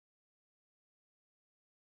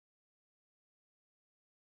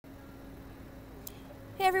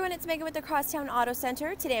Hey everyone, it's Megan with the Crosstown Auto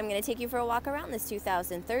Center. Today I'm going to take you for a walk around this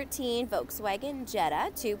 2013 Volkswagen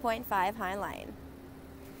Jetta 2.5 Highline.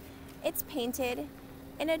 It's painted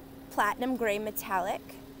in a platinum gray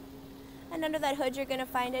metallic, and under that hood you're going to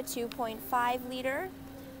find a 2.5 liter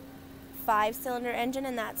 5-cylinder engine,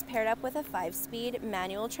 and that's paired up with a 5-speed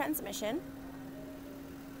manual transmission.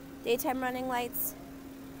 Daytime running lights,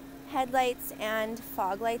 headlights, and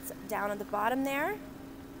fog lights down at the bottom there.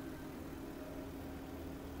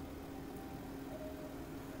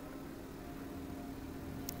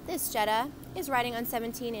 This Jetta is riding on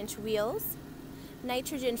 17-inch wheels,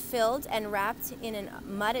 nitrogen filled and wrapped in a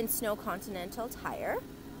mud and snow Continental tire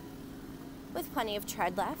with plenty of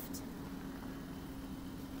tread left.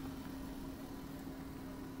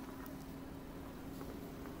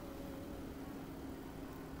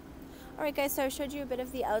 Alright guys, so I showed you a bit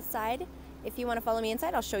of the outside. If you want to follow me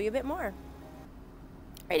inside, I'll show you a bit more.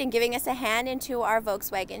 Right, and giving us a hand into our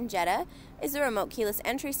Volkswagen Jetta is the remote keyless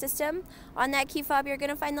entry system. On that key fob, you're going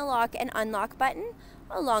to find the lock and unlock button,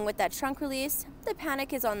 along with that trunk release. The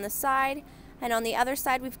panic is on the side, and on the other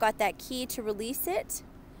side, we've got that key to release it.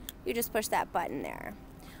 You just push that button there.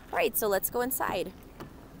 All right, so let's go inside.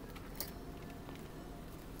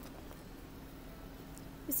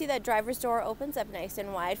 You see that driver's door opens up nice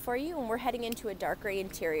and wide for you, and we're heading into a dark gray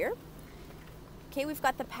interior. Okay, we've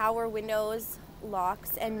got the power windows,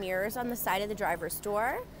 locks, and mirrors on the side of the driver's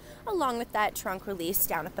door, along with that trunk release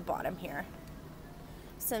down at the bottom here.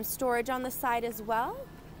 Some storage on the side as well.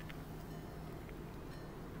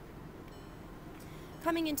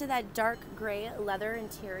 Coming into that dark gray leather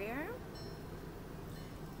interior.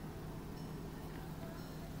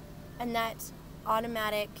 And that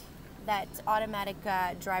automatic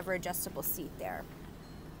driver adjustable seat there.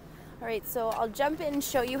 All right, so I'll jump in and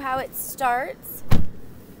show you how it starts.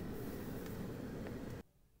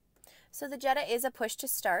 So the Jetta is a push to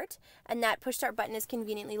start, and that push start button is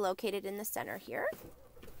conveniently located in the center here.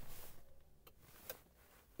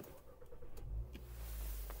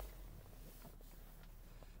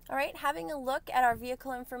 All right, having a look at our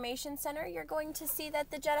vehicle information center, you're going to see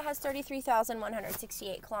that the Jetta has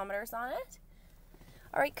 33,168 kilometers on it.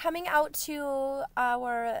 All right, coming out to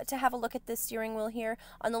have a look at the steering wheel here.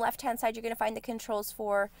 On the left-hand side, you're going to find the controls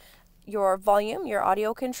for your volume, your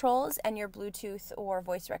audio controls, and your Bluetooth or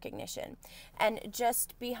voice recognition. And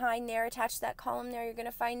just behind there, attached to that column there, you're going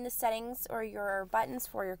to find the settings or your buttons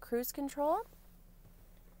for your cruise control.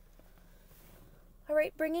 All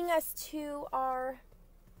right, bringing us to our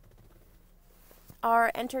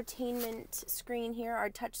entertainment screen here, our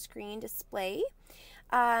touch screen display.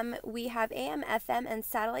 We have AM, FM, and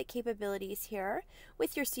satellite capabilities here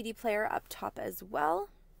with your CD player up top as well.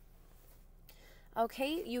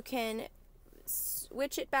 Okay, you can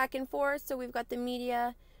switch it back and forth. So we've got the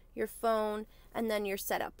media, your phone, and then your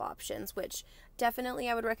setup options, which definitely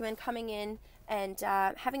I would recommend coming in and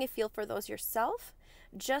having a feel for those yourself.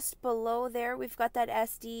 Just below there, we've got that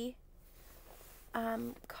SD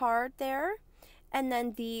card there, and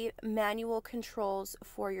then the manual controls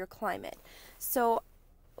for your climate. So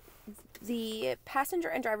the passenger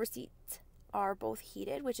and driver seats are both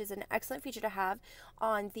heated, which is an excellent feature to have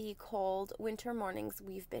on the cold winter mornings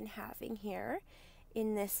we've been having here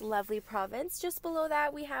in this lovely province. Just below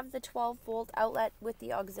that, we have the 12-volt outlet with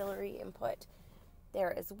the auxiliary input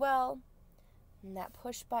there as well, and that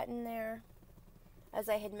push button there. As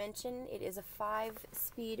I had mentioned, it is a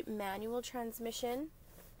 5-speed manual transmission.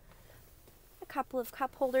 A couple of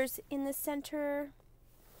cup holders in the center,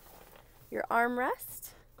 your armrest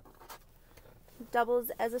doubles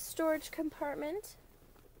as a storage compartment.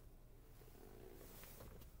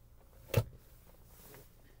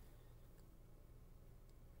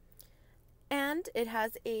 And it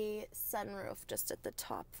has a sunroof just at the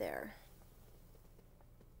top there.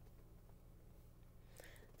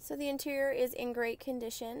 So the interior is in great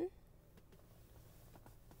condition.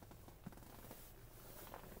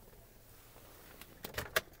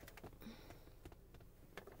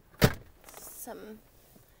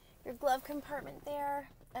 Your glove compartment there,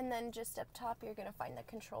 and then just up top you're going to find the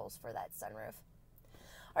controls for that sunroof.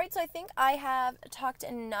 Alright, so I think I have talked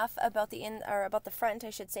enough about the front, I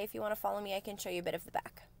should say. If you want to follow me, I can show you a bit of the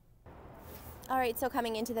back. Alright, so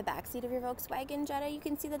coming into the back seat of your Volkswagen Jetta, you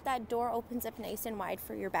can see that that door opens up nice and wide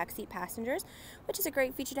for your backseat passengers, which is a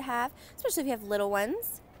great feature to have, especially if you have little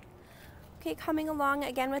ones. Okay, coming along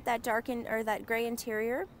again with that that gray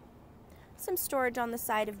interior. Some storage on the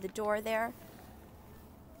side of the door there.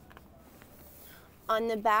 On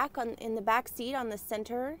the back, in the back seat on the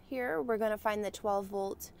center here, we're going to find the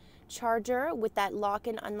 12-volt charger with that lock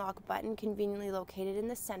and unlock button conveniently located in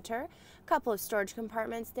the center. A couple of storage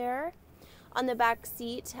compartments there. On the back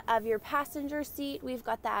seat of your passenger seat, we've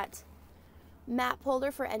got that map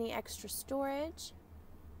holder for any extra storage.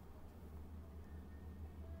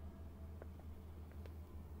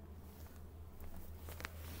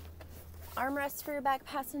 Armrests for your back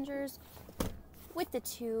passengers with the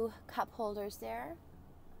 2 cup holders there.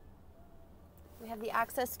 We have the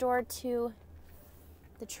access door to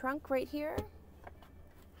the trunk right here.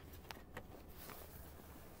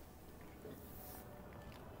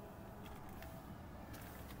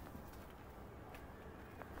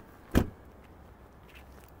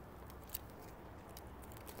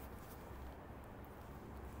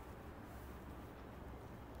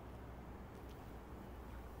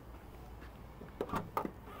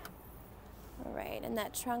 And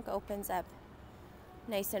that trunk opens up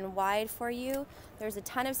nice and wide for you. There's a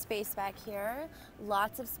ton of space back here,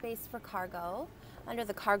 lots of space for cargo. Under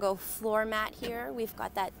the cargo floor mat here, we've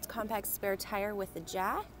got that compact spare tire with the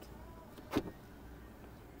jack.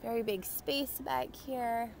 Very big space back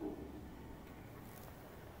here.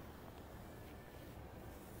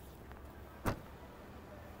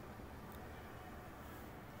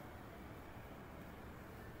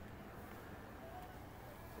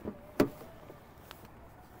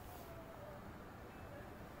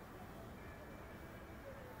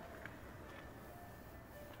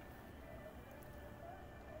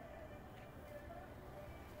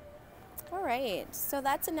 All right, so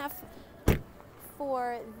that's enough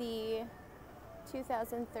for the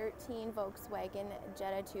 2013 Volkswagen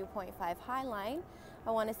Jetta 2.5 Highline.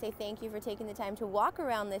 I want to say thank you for taking the time to walk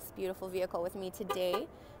around this beautiful vehicle with me today.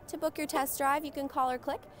 To book your test drive, you can call or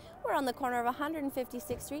click. We're on the corner of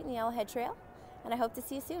 156th Street and the Yellowhead Trail, and I hope to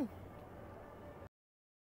see you soon.